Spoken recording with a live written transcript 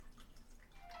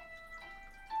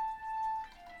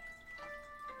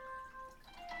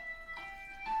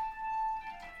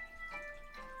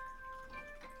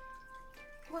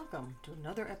welcome to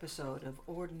another episode of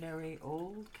Ordinary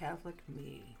Old Catholic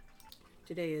Me.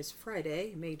 Today is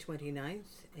Friday, May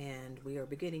 29th, and we are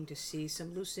beginning to see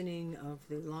some loosening of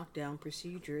the lockdown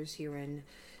procedures here in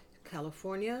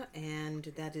California,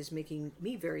 and that is making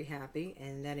me very happy,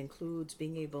 and that includes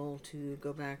being able to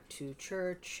go back to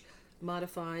church,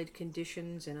 modified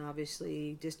conditions, and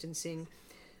obviously distancing,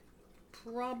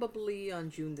 probably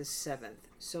on June the 7th.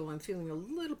 So I'm feeling a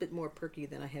little bit more perky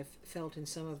than I have felt in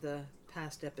some of the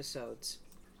past episodes.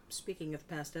 Speaking of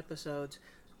past episodes,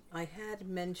 I had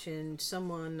mentioned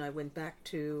someone I went back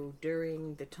to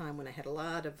during the time when I had a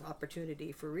lot of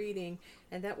opportunity for reading,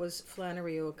 and that was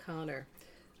Flannery O'Connor.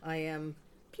 I am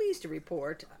pleased to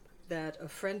report that a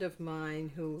friend of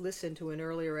mine who listened to an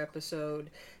earlier episode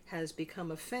has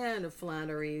become a fan of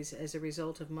Flannery's as a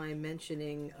result of my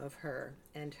mentioning of her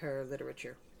and her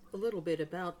literature. A little bit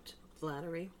about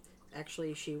Flannery.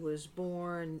 Actually, she was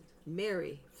born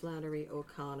Mary Flannery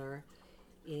O'Connor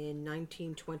in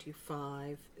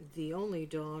 1925, the only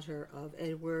daughter of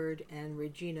Edward and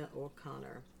Regina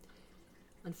O'Connor.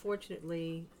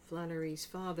 Unfortunately, Flannery's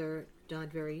father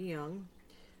died very young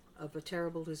of a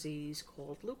terrible disease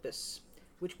called lupus,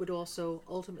 which would also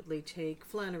ultimately take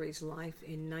Flannery's life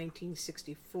in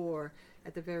 1964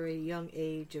 at the very young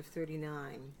age of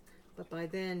 39. But by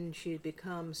then she had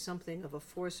become something of a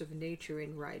force of nature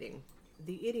in writing.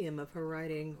 The idiom of her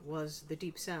writing was the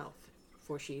Deep South,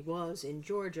 for she was in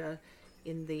Georgia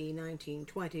in the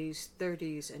 1920s,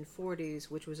 30s, and 40s,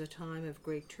 which was a time of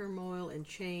great turmoil and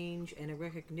change and a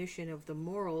recognition of the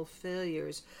moral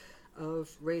failures of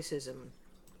racism.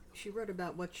 She wrote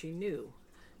about what she knew,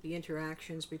 the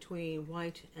interactions between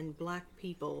white and black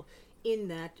people in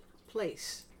that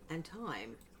place and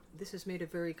time. This has made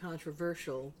it very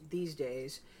controversial these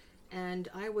days, and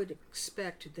I would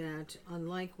expect that,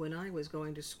 unlike when I was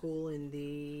going to school in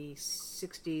the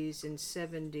 60s and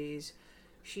 70s,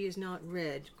 she is not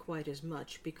read quite as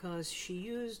much because she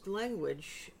used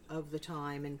language of the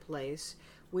time and place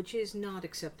which is not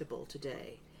acceptable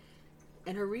today.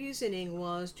 And her reasoning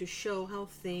was to show how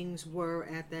things were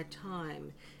at that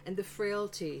time and the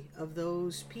frailty of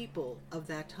those people of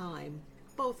that time,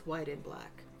 both white and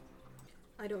black.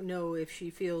 I don't know if she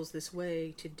feels this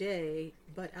way today,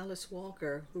 but Alice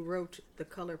Walker, who wrote The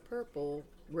Color Purple,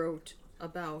 wrote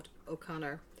about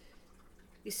O'Connor.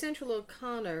 Essential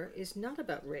O'Connor is not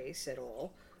about race at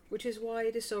all, which is why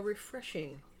it is so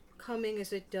refreshing, coming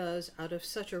as it does out of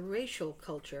such a racial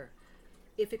culture.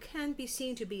 If it can be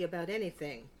seen to be about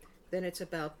anything, then it's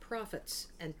about prophets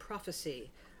and prophecy,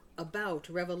 about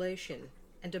revelation,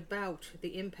 and about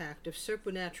the impact of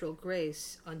supernatural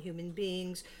grace on human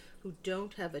beings who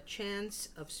don't have a chance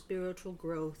of spiritual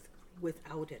growth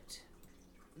without it.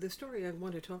 The story I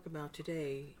want to talk about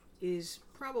today is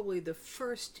probably the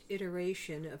first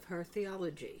iteration of her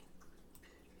theology.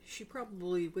 She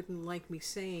probably wouldn't like me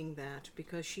saying that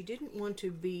because she didn't want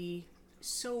to be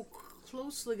so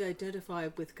closely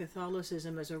identified with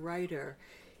Catholicism as a writer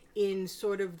in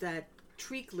sort of that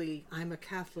treacly, I'm a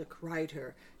Catholic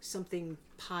writer, something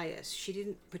pious. She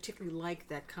didn't particularly like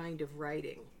that kind of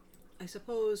writing. I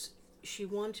suppose she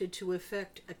wanted to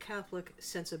affect a Catholic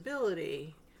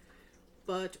sensibility,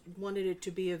 but wanted it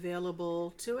to be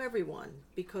available to everyone,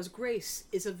 because grace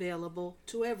is available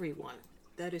to everyone.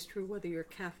 That is true whether you're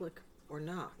Catholic or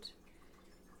not.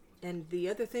 And the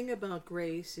other thing about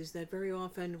grace is that very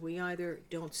often we either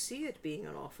don't see it being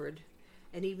offered,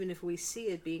 and even if we see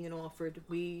it being offered,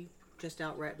 we just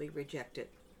outrightly reject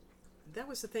it. That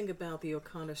was the thing about the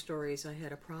O'Connor stories I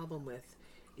had a problem with,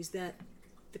 is that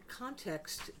the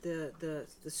context, the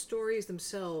stories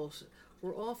themselves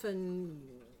were often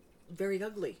very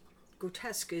ugly.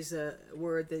 Grotesque is a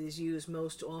word that is used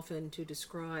most often to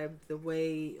describe the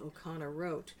way O'Connor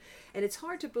wrote. And it's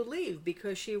hard to believe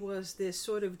because she was this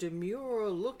sort of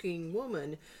demure-looking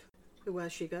woman who,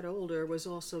 as she got older, was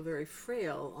also very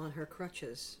frail on her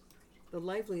crutches. The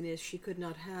liveliness she could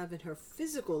not have in her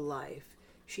physical life,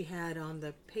 she had on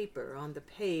the paper, on the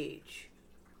page.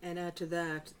 And add to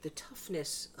that, the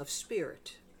toughness of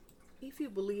spirit. If you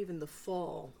believe in the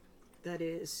fall, that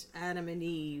is, Adam and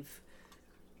Eve,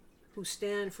 who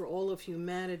stand for all of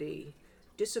humanity,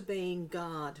 disobeying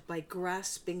God by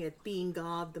grasping at being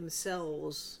God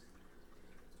themselves,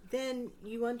 then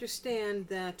you understand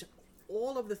that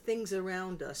all of the things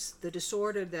around us, the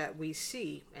disorder that we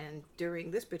see, and during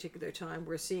this particular time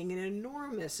we're seeing an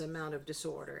enormous amount of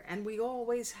disorder, and we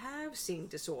always have seen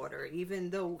disorder, even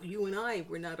though you and I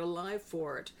were not alive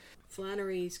for it.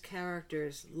 Flannery's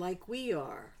characters, like we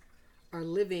are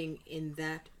living in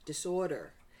that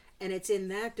disorder. And it's in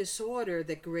that disorder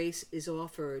that grace is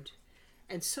offered.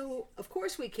 And so, of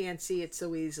course, we can't see it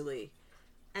so easily.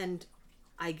 And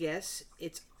I guess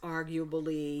it's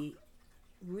arguably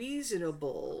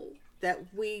reasonable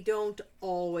that we don't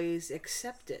always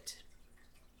accept it.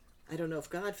 I don't know if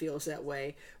God feels that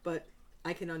way, but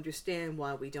I can understand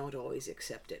why we don't always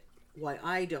accept it, why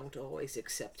I don't always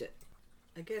accept it.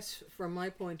 I guess from my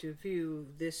point of view,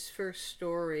 this first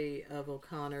story of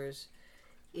O'Connor's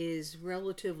is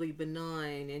relatively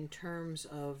benign in terms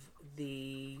of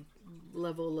the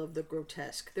level of the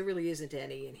grotesque. There really isn't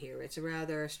any in here. It's a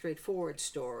rather straightforward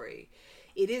story.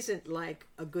 It isn't like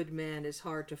A Good Man is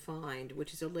Hard to Find,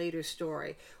 which is a later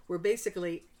story, where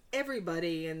basically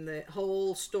everybody in the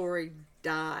whole story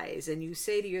dies, and you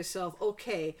say to yourself,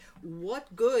 okay,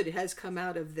 what good has come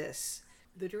out of this?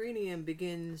 The Geranium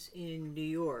begins in New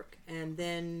York and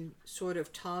then sort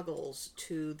of toggles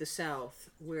to the South,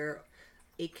 where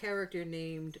a character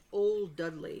named Old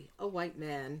Dudley, a white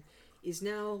man, is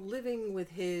now living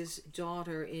with his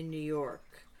daughter in New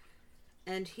York.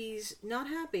 And he's not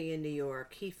happy in New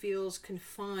York. He feels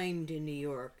confined in New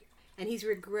York. And he's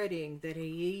regretting that he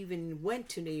even went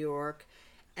to New York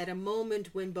at a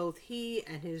moment when both he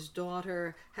and his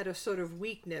daughter had a sort of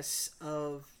weakness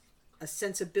of a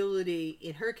sensibility,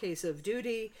 in her case, of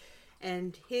duty,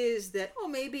 and his that, oh,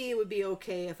 maybe it would be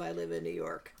okay if I live in New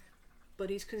York. But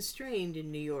he's constrained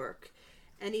in New York.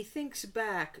 And he thinks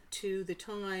back to the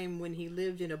time when he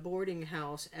lived in a boarding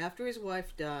house after his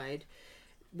wife died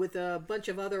with a bunch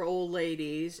of other old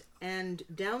ladies, and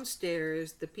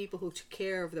downstairs the people who took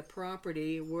care of the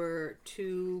property were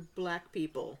two black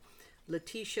people,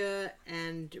 Letitia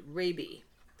and Raby.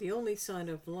 The only sign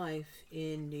of life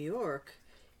in New York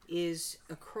is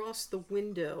across the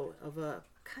window of a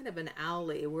kind of an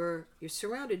alley where you're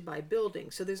surrounded by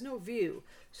buildings, so there's no view.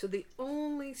 So the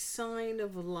only sign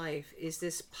of life is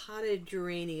this potted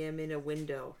geranium in a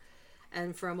window.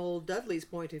 And from Old Dudley's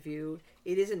point of view,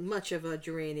 it isn't much of a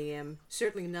geranium,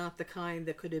 certainly not the kind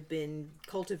that could have been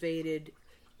cultivated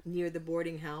near the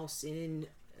boarding house in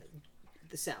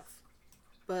the South.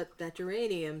 But that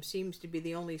geranium seems to be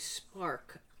the only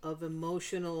spark of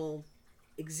emotional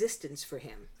existence for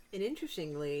him. And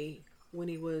interestingly, when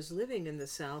he was living in the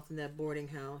South in that boarding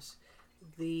house,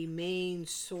 the main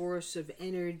source of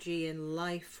energy and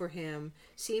life for him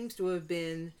seems to have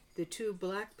been the two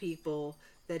black people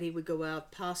that he would go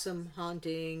out possum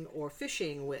hunting or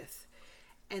fishing with.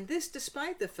 And this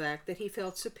despite the fact that he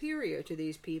felt superior to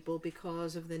these people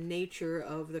because of the nature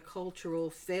of the cultural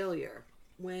failure.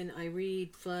 When I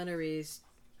read Flannery's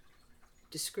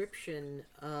description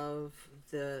of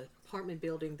the apartment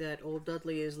building that Old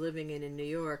Dudley is living in New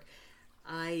York,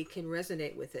 I can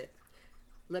resonate with it.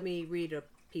 Let me read a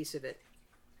piece of it.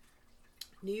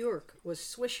 New York was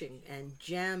swishing and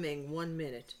jamming one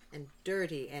minute, and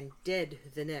dirty and dead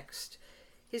the next.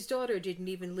 His daughter didn't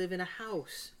even live in a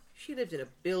house. She lived in a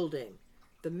building.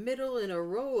 The middle in a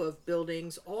row of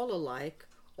buildings all alike,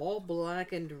 all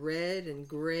black and red and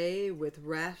gray, with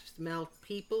rasped-mouthed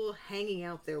people hanging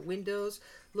out their windows,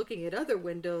 looking at other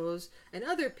windows, and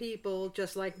other people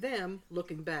just like them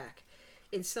looking back.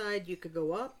 Inside you could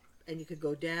go up and you could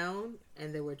go down,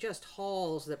 and there were just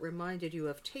halls that reminded you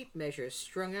of tape measures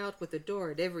strung out with a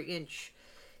door at every inch.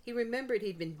 He remembered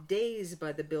he'd been dazed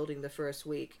by the building the first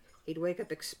week. He'd wake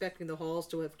up expecting the halls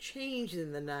to have changed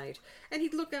in the night, and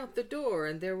he'd look out the door,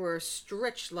 and there were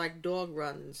stretched like dog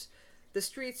runs. The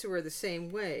streets were the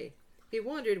same way. He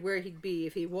wondered where he'd be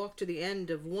if he walked to the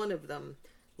end of one of them.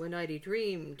 One night he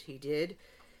dreamed he did,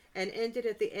 and ended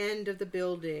at the end of the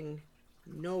building,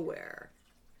 nowhere.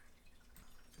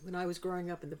 When I was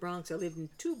growing up in the Bronx, I lived in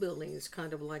two buildings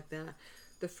kind of like that.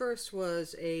 The first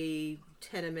was a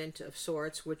tenement of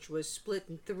sorts, which was split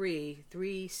in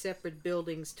three separate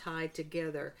buildings tied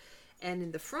together. And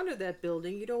in the front of that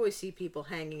building, you'd always see people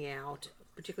hanging out,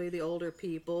 particularly the older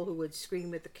people who would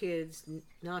scream at the kids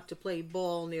not to play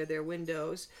ball near their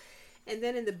windows. And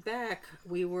then in the back,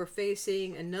 we were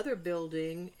facing another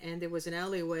building, and there was an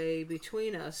alleyway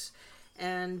between us.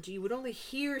 And you would only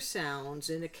hear sounds,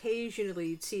 and occasionally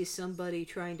you'd see somebody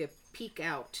trying to peek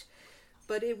out.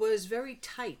 But it was very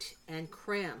tight and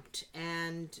cramped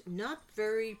and not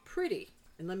very pretty.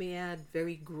 And let me add,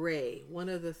 very gray. One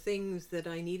of the things that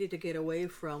I needed to get away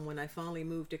from when I finally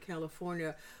moved to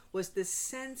California was the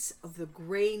sense of the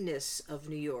grayness of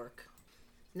New York.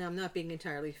 Now, I'm not being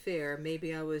entirely fair.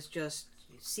 Maybe I was just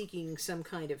seeking some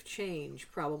kind of change.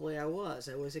 Probably I was.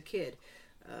 I was a kid,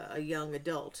 a young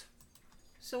adult.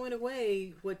 So in a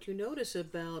way, what you notice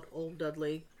about Old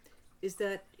Dudley is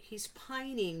that he's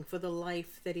pining for the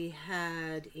life that he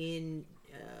had in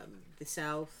the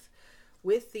South,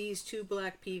 with these two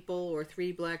black people or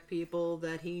three black people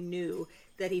that he knew,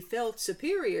 that he felt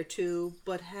superior to,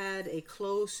 but had a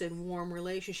close and warm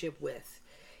relationship with.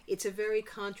 It's a very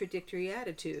contradictory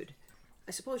attitude.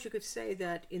 I suppose you could say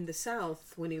that in the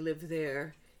South, when he lived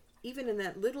there, even in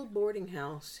that little boarding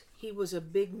house, he was a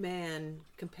big man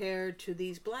compared to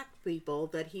these black people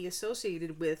that he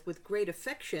associated with great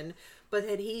affection, but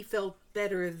that he felt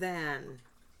better than.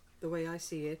 The way I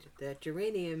see it, that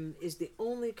Geranium is the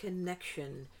only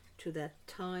connection to that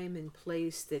time and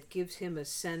place that gives him a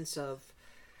sense of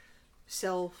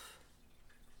self,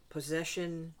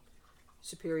 possession,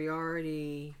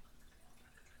 superiority,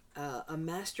 a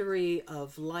mastery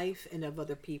of life and of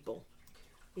other people.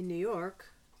 In New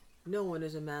York, no one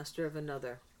is a master of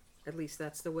another. At least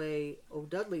that's the way O.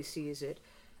 Dudley sees it.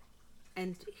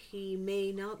 And he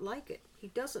may not like it. He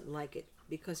doesn't like it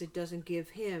because it doesn't give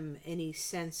him any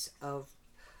sense of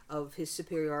his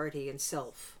superiority and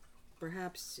self.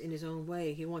 Perhaps in his own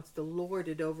way he wants to lord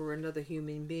it over another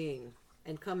human being.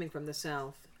 And coming from the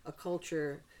South, a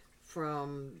culture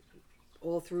from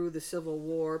all through the Civil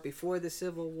War, before the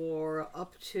Civil War,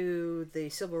 up to the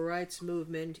Civil Rights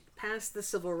Movement, past the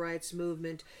Civil Rights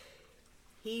Movement,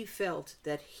 he felt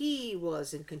that he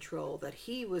was in control, that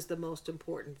he was the most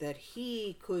important, that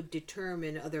he could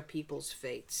determine other people's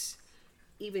fates.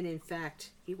 Even in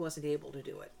fact, he wasn't able to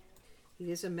do it.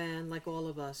 He is a man like all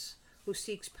of us who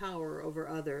seeks power over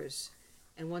others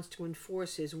and wants to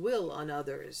enforce his will on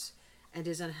others and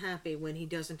is unhappy when he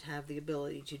doesn't have the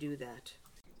ability to do that.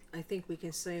 I think we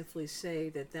can safely say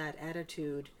that that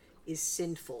attitude is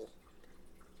sinful.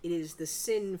 It is the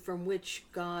sin from which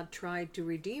God tried to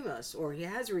redeem us, or he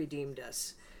has redeemed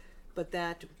us, but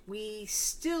that we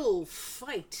still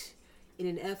fight in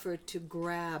an effort to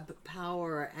grab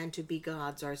power and to be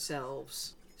gods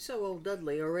ourselves. So old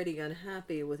Dudley, already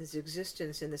unhappy with his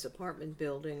existence in this apartment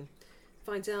building,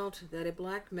 finds out that a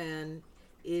black man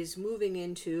is moving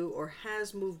into, or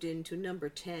has moved into, number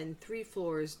 10, 3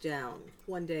 floors down.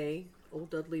 One day,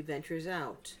 old Dudley ventures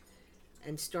out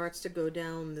and starts to go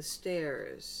down the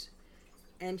stairs.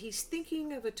 And he's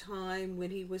thinking of a time when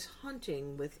he was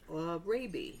hunting with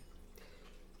Raby.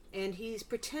 And he's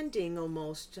pretending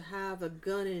almost to have a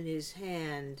gun in his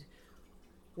hand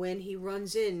when he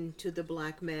runs into the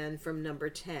black man from number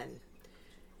 10.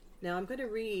 Now I'm going to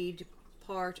read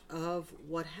part of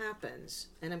what happens,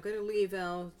 and I'm going to leave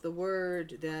out the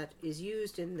word that is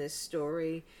used in this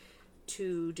story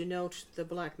to denote the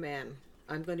black man.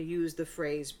 I'm going to use the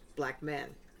phrase black man.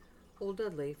 Old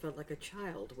Dudley felt like a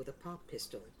child with a pop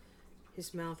pistol.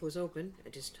 His mouth was open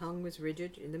and his tongue was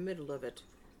rigid in the middle of it.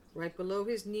 Right below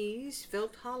his knees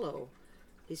felt hollow.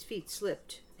 His feet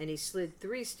slipped and he slid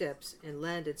 3 steps and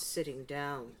landed sitting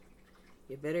down.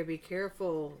 "You better be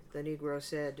careful," the Negro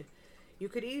said. "You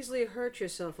could easily hurt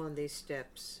yourself on these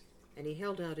steps." And he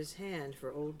held out his hand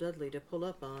for old Dudley to pull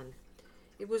up on.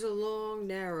 It was a long,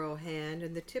 narrow hand,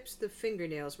 and the tips of the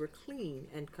fingernails were clean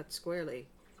and cut squarely.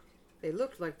 They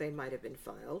looked like they might have been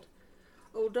filed.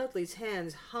 Old Dudley's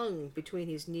hands hung between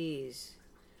his knees.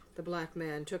 The black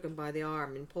man took him by the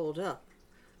arm and pulled up.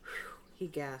 "Whew," he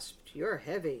gasped. "You're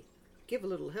heavy. Give a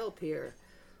little help here."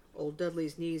 Old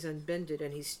Dudley's knees unbended,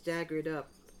 and he staggered up.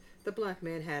 The black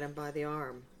man had him by the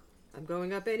arm. "I'm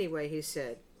going up anyway," he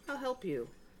said. "I'll help you."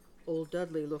 Old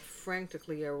Dudley looked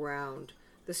frantically around.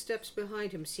 The steps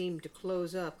behind him seemed to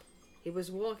close up. He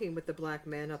was walking with the black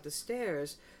man up the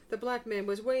stairs. The black man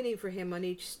was waiting for him on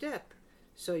each step.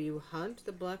 "So you hunt?"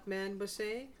 the black man was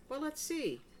saying. "Well, let's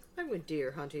see. I went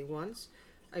deer hunting once.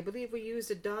 I believe we used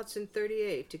a Dodson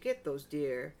 .38 to get those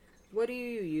deer. What do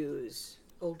you use?"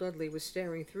 Old Dudley was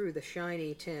staring through the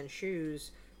shiny tan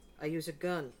shoes. "I use a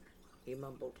gun," he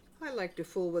mumbled. "I like to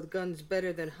fool with guns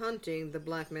better than hunting," the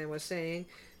black man was saying.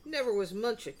 "Never was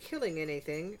much at killing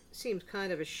anything. Seems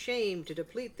kind of a shame to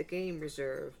deplete the game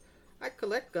reserve. I'd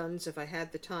collect guns if I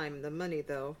had the time and the money,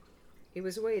 though." He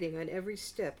was waiting on every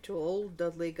step till old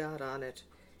Dudley got on it.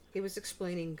 He was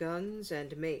explaining guns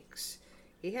and makes.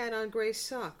 He had on gray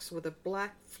socks with a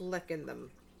black fleck in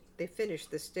them. They finished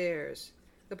the stairs.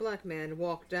 The black man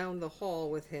walked down the hall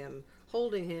with him,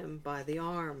 holding him by the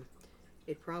arm.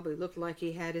 It probably looked like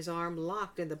he had his arm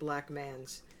locked in the black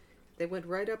man's. They went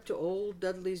right up to old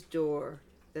Dudley's door.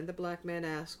 Then the black man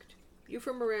asked, "You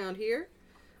from around here?"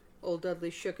 Old Dudley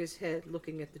shook his head,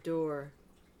 looking at the door.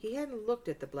 He hadn't looked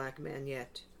at the black man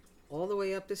yet. All the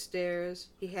way up the stairs,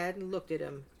 he hadn't looked at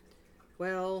him.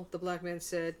 "Well," the black man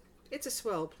said, "it's a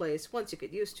swell place, once you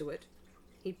get used to it."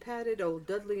 He patted old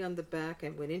Dudley on the back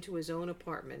and went into his own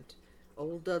apartment.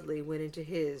 Old Dudley went into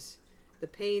his. The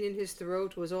pain in his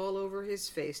throat was all over his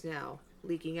face now,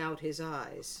 leaking out his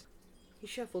eyes. He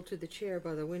shuffled to the chair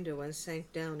by the window and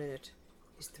sank down in it.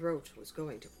 His throat was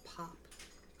going to pop.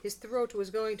 His throat was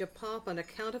going to pop on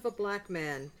account of a black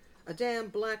man. A damn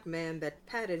black man that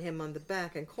patted him on the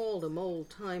back and called him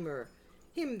old-timer.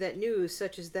 Him that knew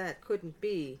such as that couldn't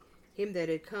be. Him that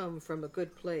had come from a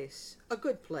good place. A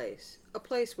good place. A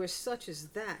place where such as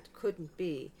that couldn't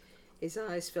be. His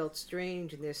eyes felt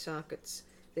strange in their sockets.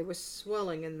 There was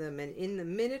swelling in them, and in a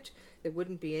minute there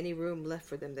wouldn't be any room left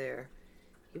for them there.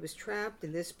 He was trapped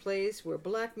in this place where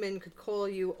black men could call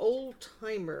you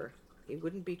old-timer. He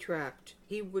wouldn't be trapped.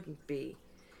 He wouldn't be.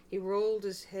 He rolled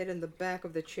his head in the back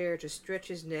of the chair to stretch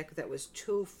his neck that was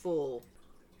too full.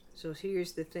 So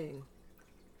here's the thing.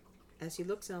 As he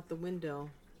looks out the window,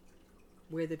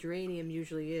 where the geranium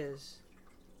usually is,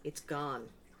 it's gone.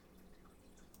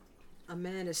 A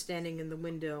man is standing in the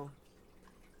window.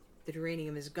 The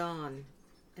geranium is gone,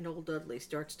 and old Dudley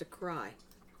starts to cry.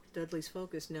 Dudley's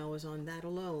focus now is on that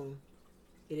alone.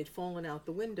 It had fallen out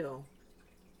the window.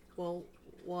 Well,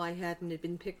 why hadn't it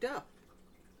been picked up?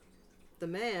 The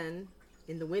man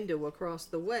in the window across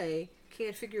the way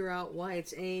can't figure out why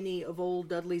it's any of old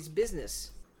Dudley's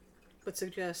business, but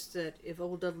suggests that if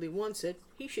old Dudley wants it,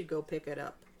 he should go pick it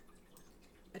up.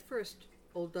 At first,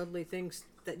 old Dudley thinks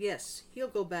that yes, he'll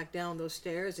go back down those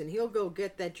stairs and he'll go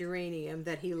get that geranium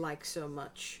that he likes so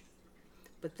much.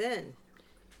 But then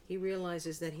he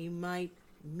realizes that he might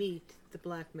meet the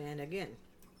black man again.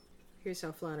 Here's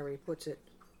how Flannery puts it.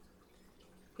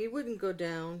 He wouldn't go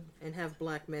down and have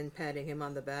black men patting him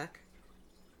on the back.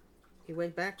 He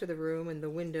went back to the room and the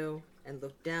window and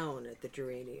looked down at the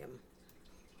geranium.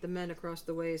 The man across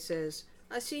the way says,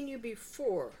 "I seen you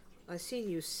before. I seen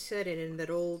you setting in that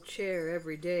old chair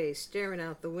every day, staring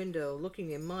out the window,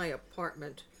 looking in my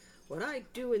apartment. What I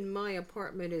do in my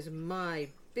apartment is my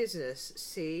business,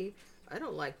 see? I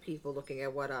don't like people looking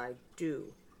at what I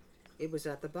do. It was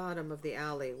at the bottom of the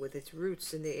alley with its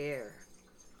roots in the air.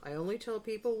 I only tell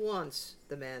people once,"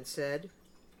 the man said,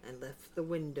 and left the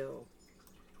window.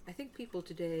 I think people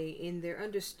today, in their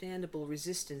understandable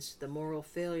resistance to the moral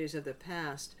failures of the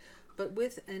past, but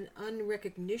with an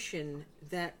unrecognition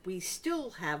that we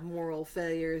still have moral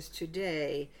failures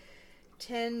today,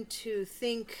 tend to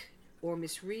think or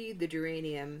misread the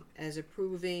geranium as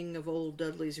approving of old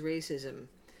Dudley's racism.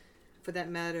 For that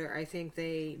matter, I think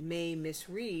they may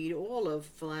misread all of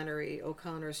Flannery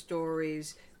O'Connor's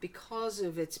stories because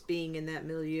of its being in that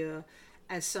milieu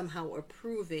as somehow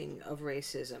approving of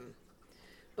racism.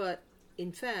 But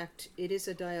in fact, it is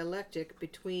a dialectic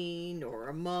between or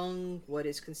among what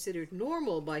is considered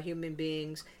normal by human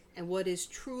beings and what is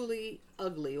truly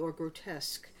ugly or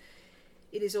grotesque.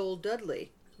 It is old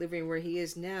Dudley, living where he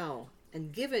is now,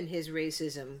 and given his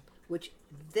racism, which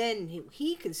then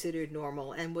he considered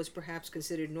normal and was perhaps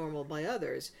considered normal by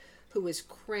others, who is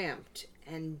cramped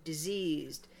and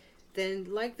diseased, then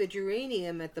like the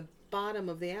geranium at the bottom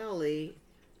of the alley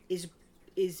is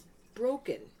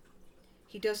broken.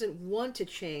 He doesn't want to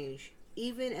change,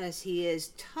 even as he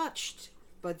is touched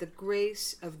by the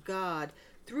grace of God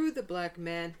through the black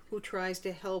man who tries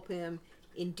to help him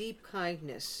in deep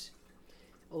kindness.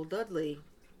 Old Dudley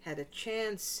had a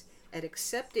chance at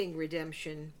accepting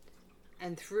redemption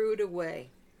and threw it away.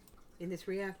 In this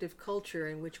reactive culture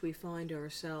in which we find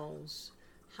ourselves,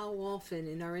 how often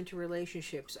in our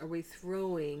interrelationships are we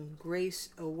throwing grace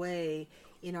away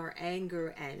in our anger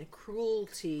and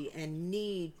cruelty and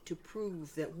need to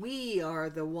prove that we are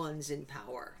the ones in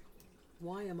power?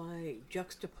 Why am I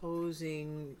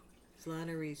juxtaposing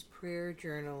Flannery's prayer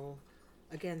journal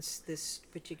against this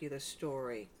particular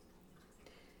story?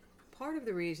 Part of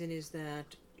the reason is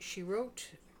that she wrote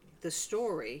the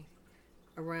story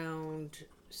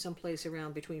someplace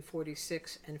around between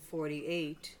 46 and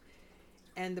 48,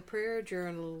 and the prayer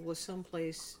journal was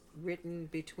someplace written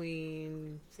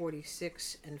between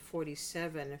 46 and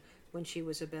 47 when she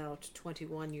was about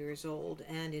 21 years old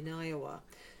and in Iowa.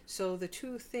 So the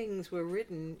two things were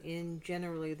written in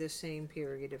generally the same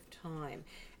period of time.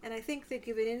 And I think they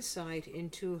give an insight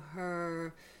into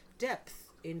her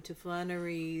depth, into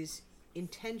Flannery's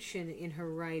intention in her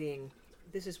writing.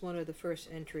 This is one of the first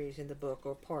entries in the book,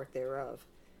 or part thereof.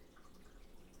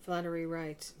 Flannery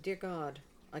writes, "Dear God,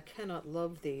 I cannot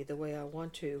love thee the way I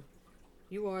want to.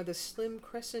 You are the slim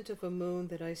crescent of a moon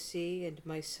that I see, and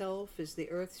myself is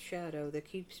the earth's shadow that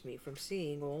keeps me from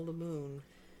seeing all the moon.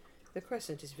 The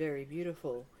crescent is very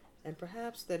beautiful, and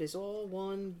perhaps that is all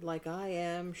one like I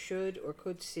am should or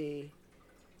could see.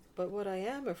 But what I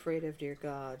am afraid of, dear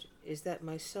God, is that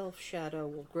my self-shadow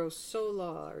will grow so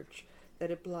large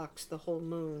that it blocks the whole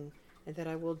moon, and that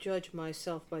I will judge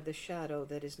myself by the shadow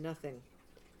that is nothing.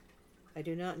 I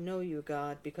do not know you,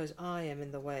 God, because I am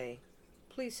in the way.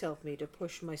 Please help me to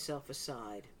push myself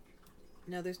aside.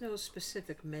 Now, there's no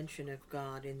specific mention of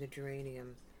God in the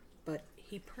Geranium, but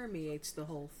he permeates the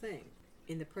whole thing.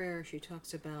 In the prayer, she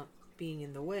talks about being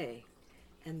in the way,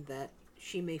 and that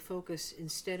she may focus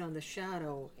instead on the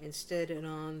shadow instead and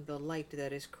on the light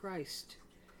that is Christ.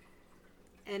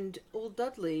 And old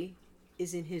Dudley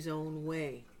is in his own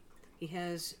way. He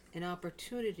has an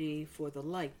opportunity for the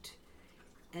light,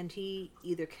 and he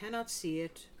either cannot see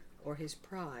it or his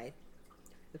pride,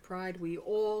 the pride we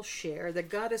all share that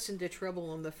got us into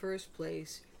trouble in the first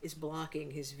place, is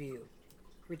blocking his view.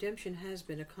 Redemption has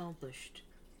been accomplished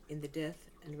in the death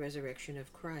and resurrection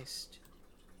of Christ.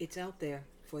 It's out there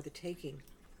for the taking.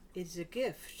 It is a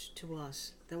gift to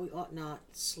us that we ought not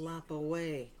slap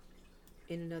away.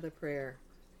 In another prayer,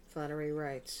 Flannery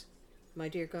writes, "My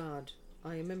dear God,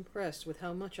 I am impressed with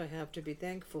how much I have to be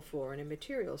thankful for in a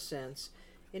material sense.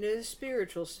 In a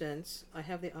spiritual sense, I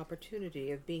have the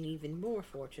opportunity of being even more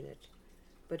fortunate.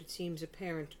 But it seems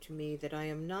apparent to me that I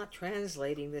am not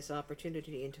translating this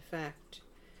opportunity into fact.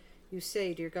 You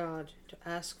say, dear God, to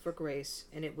ask for grace,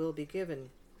 and it will be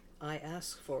given. I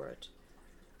ask for it.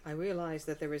 I realize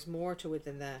that there is more to it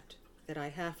than that I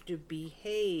have to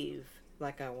behave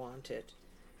like I want it.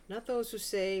 Not those who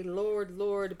say, Lord,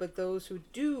 Lord, but those who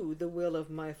do the will of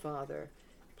my Father.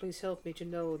 Please help me to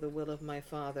know the will of my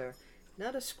Father.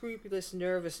 Not a scrupulous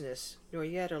nervousness, nor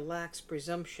yet a lax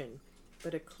presumption,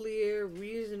 but a clear,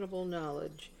 reasonable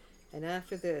knowledge. And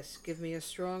after this, give me a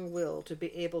strong will to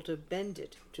be able to bend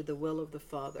it to the will of the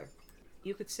Father."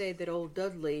 You could say that old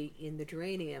Dudley in the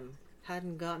Geranium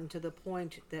hadn't gotten to the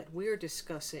point that we're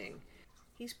discussing.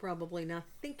 He's probably not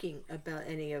thinking about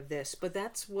any of this, but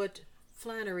that's what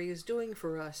Flannery is doing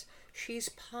for us. She's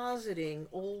positing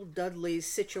old Dudley's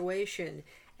situation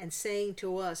and saying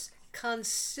to us,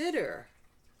 consider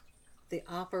the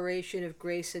operation of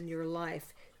grace in your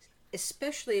life,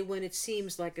 especially when it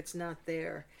seems like it's not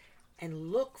there,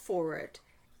 and look for it,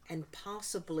 and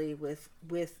possibly with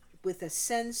a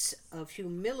sense of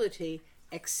humility,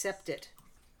 accept it.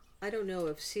 I don't know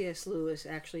if C.S. Lewis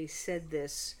actually said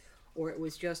this, or it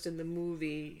was just in the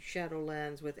movie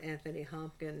Shadowlands with Anthony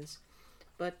Hopkins,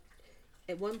 but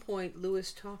at one point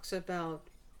Lewis talks about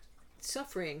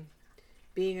suffering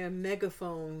being a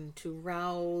megaphone to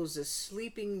rouse a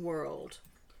sleeping world.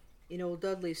 In old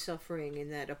Dudley's suffering in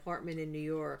that apartment in New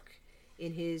York,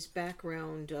 in his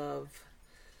background of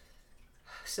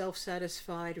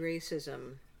self-satisfied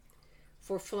racism,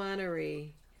 for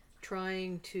Flannery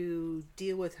trying to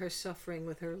deal with her suffering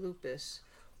with her lupus,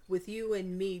 with you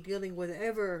and me dealing with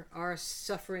whatever our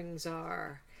sufferings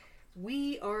are,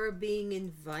 we are being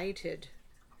invited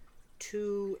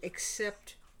to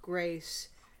accept grace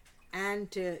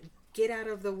and to get out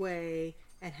of the way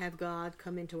and have God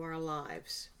come into our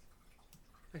lives.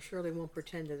 I surely won't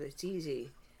pretend that it's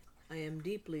easy. I am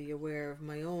deeply aware of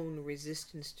my own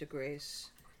resistance to grace.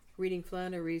 Reading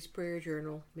Flannery's prayer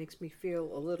journal makes me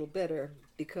feel a little better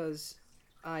because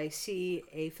I see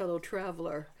a fellow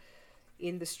traveler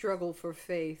in the struggle for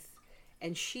faith,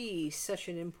 and she's such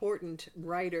an important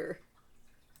writer.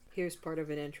 Here's part of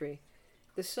an entry.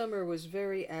 The summer was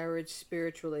very arid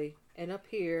spiritually, and up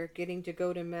here, getting to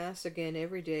go to Mass again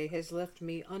every day has left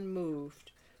me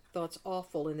unmoved. Thoughts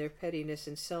awful in their pettiness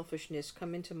and selfishness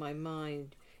come into my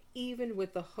mind, even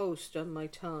with the host on my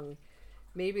tongue.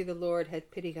 Maybe the Lord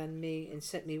had pity on me and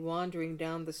sent me wandering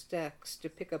down the stacks to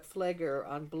pick up Flegger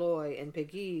on Bloy and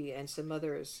Peggy and some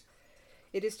others.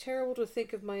 It is terrible to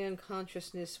think of my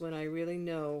unconsciousness when I really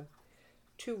know.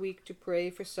 Too weak to pray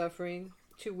for suffering,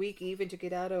 too weak even to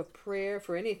get out of prayer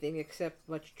for anything except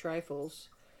much trifles.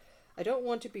 I don't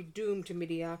want to be doomed to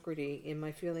mediocrity in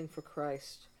my feeling for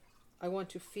Christ. I want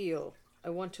to feel. I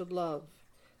want to love.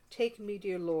 Take me,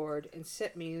 dear Lord, and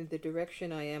set me in the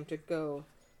direction I am to go.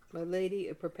 My Lady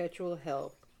of Perpetual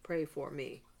Help, pray for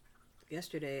me.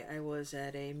 Yesterday I was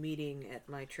at a meeting at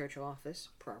my church office,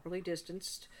 properly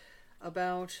distanced,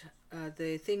 about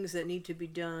the things that need to be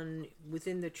done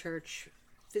within the church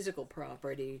physical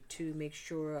property to make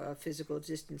sure of physical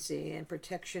distancing and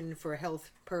protection for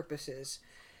health purposes.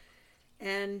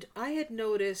 And I had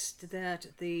noticed that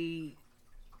the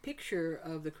picture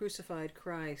of the crucified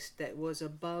Christ that was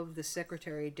above the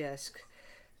secretary desk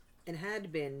and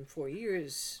had been for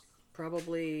years,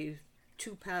 probably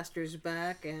 2 pastors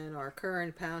back and our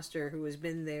current pastor who has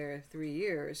been there 3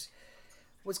 years,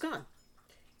 was gone.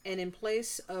 And in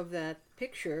place of that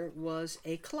picture was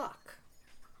a clock.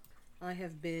 I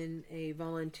have been a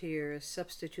volunteer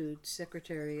substitute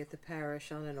secretary at the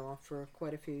parish on and off for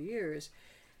quite a few years.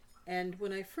 And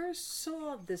when I first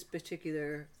saw this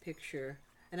particular picture,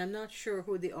 and I'm not sure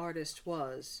who the artist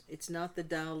was, it's not the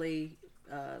Dali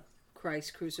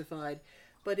Christ crucified,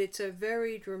 but it's a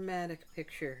very dramatic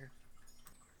picture.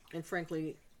 And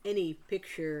frankly, any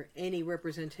picture, any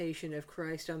representation of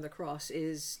Christ on the cross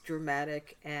is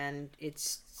dramatic and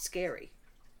it's scary.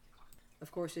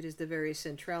 Of course, it is the very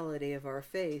centrality of our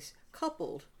faith,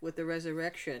 coupled with the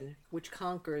resurrection, which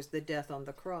conquers the death on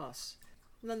the cross.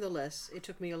 Nonetheless, it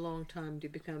took me a long time to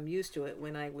become used to it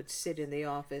when I would sit in the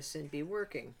office and be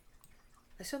working.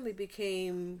 I suddenly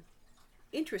became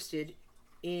interested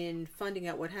in finding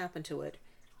out what happened to it,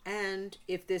 and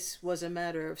if this was a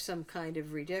matter of some kind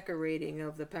of redecorating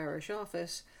of the parish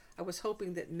office, I was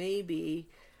hoping that maybe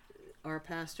our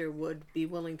pastor would be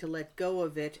willing to let go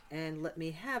of it and let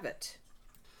me have it.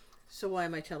 So why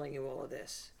am I telling you all of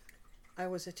this? I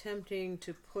was attempting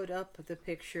to put up the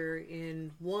picture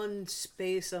in one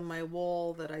space on my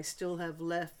wall that I still have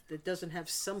left that doesn't have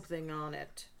something on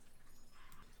it.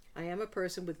 I am a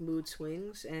person with mood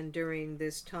swings, and during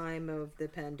this time of the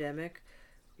pandemic,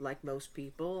 like most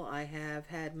people, I have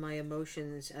had my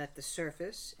emotions at the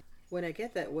surface. When I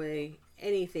get that way,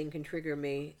 anything can trigger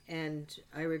me, and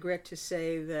I regret to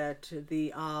say that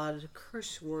the odd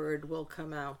curse word will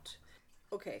come out.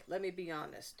 Okay, let me be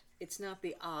honest. It's not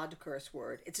the odd curse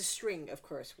word. It's a string of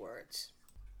curse words.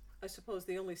 I suppose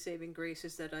the only saving grace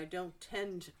is that I don't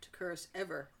tend to curse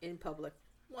ever in public,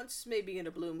 once maybe in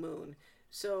a blue moon.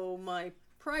 So my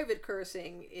private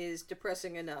cursing is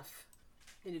depressing enough.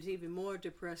 And it's even more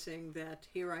depressing that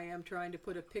here I am trying to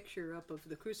put a picture up of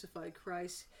the crucified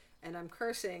Christ, and I'm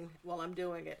cursing while I'm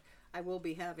doing it. I will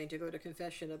be having to go to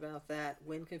confession about that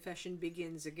when confession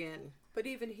begins again. But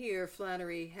even here,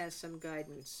 Flannery has some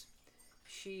guidance.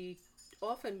 She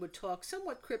often would talk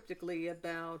somewhat cryptically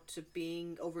about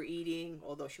being overeating,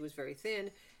 although she was very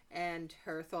thin, and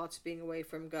her thoughts being away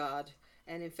from God.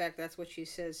 And in fact, that's what she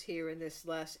says here in this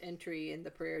last entry in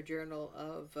the prayer journal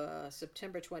of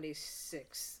September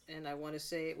 26th. And I want to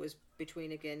say it was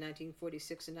between, again,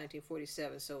 1946 and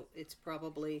 1947. So it's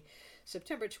probably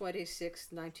September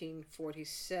 26th,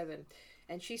 1947.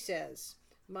 And she says,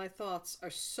 "My thoughts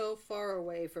are so far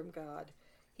away from God.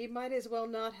 He might as well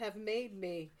not have made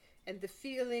me. And the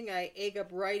feeling I egg up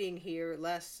writing here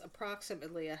lasts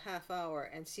approximately a half hour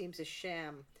and seems a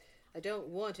sham. I don't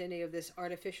want any of this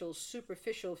artificial,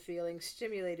 superficial feeling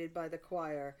stimulated by the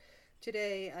choir.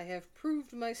 Today I have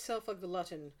proved myself a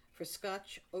glutton for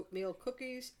Scotch oatmeal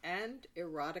cookies and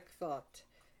erotic thought.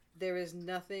 There is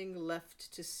nothing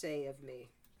left to say of me."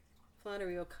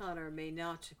 Flannery O'Connor may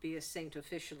not be a saint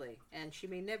officially, and she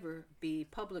may never be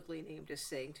publicly named a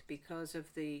saint because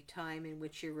of the time in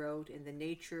which she wrote and the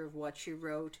nature of what she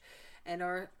wrote and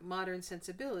our modern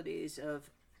sensibilities of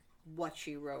what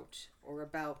she wrote or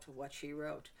about what she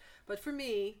wrote. But for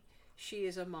me, she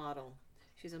is a model.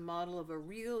 She's a model of a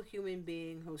real human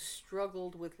being who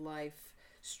struggled with life,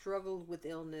 struggled with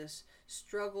illness,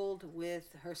 struggled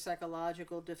with her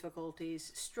psychological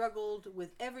difficulties, struggled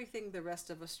with everything the rest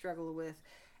of us struggle with,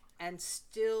 and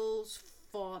still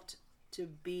fought to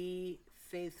be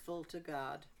faithful to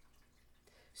God.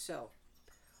 So,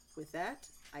 with that,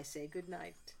 I say good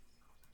night.